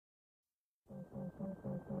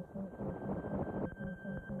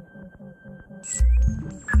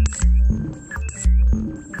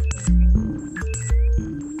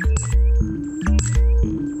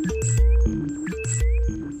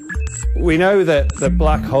We know that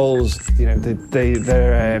black holes, you know,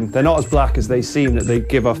 they're not as black as they seem, that they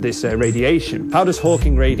give off this radiation. How does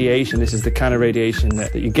Hawking radiation, this is the kind of radiation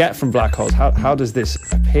that you get from black holes, how does this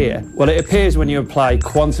appear? Well, it appears when you apply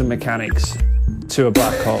quantum mechanics to a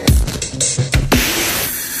black hole.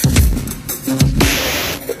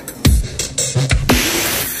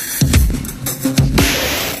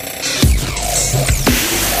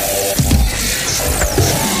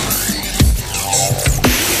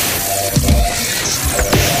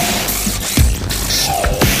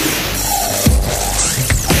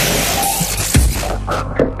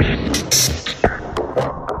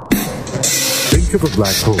 Think of a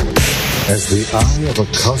black hole as the eye of a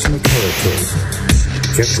cosmic hurricane,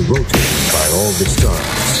 kept rotating by all the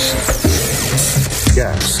stars,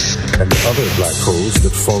 gas, and other black holes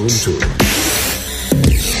that fall into it.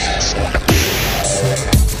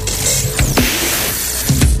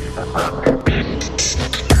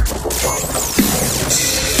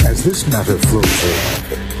 As this matter flows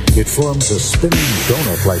in, it forms a spinning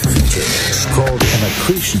donut-like feature called an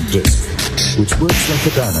accretion disk, which works like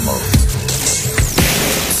a dynamo.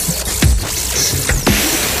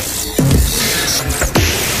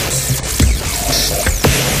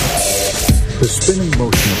 The spinning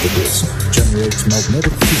motion of the disk generates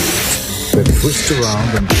magnetic fields that twist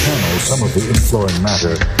around and channel some of the inflowing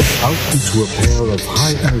matter out into a pair of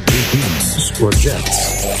high-energy beams, or jets.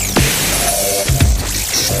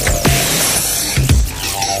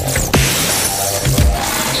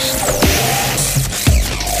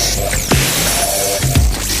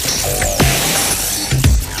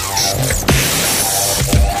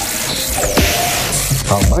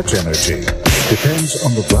 How much energy depends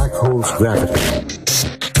on the black hole's gravity.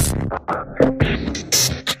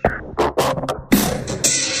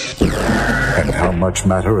 And how much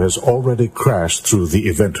matter has already crashed through the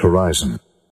event horizon.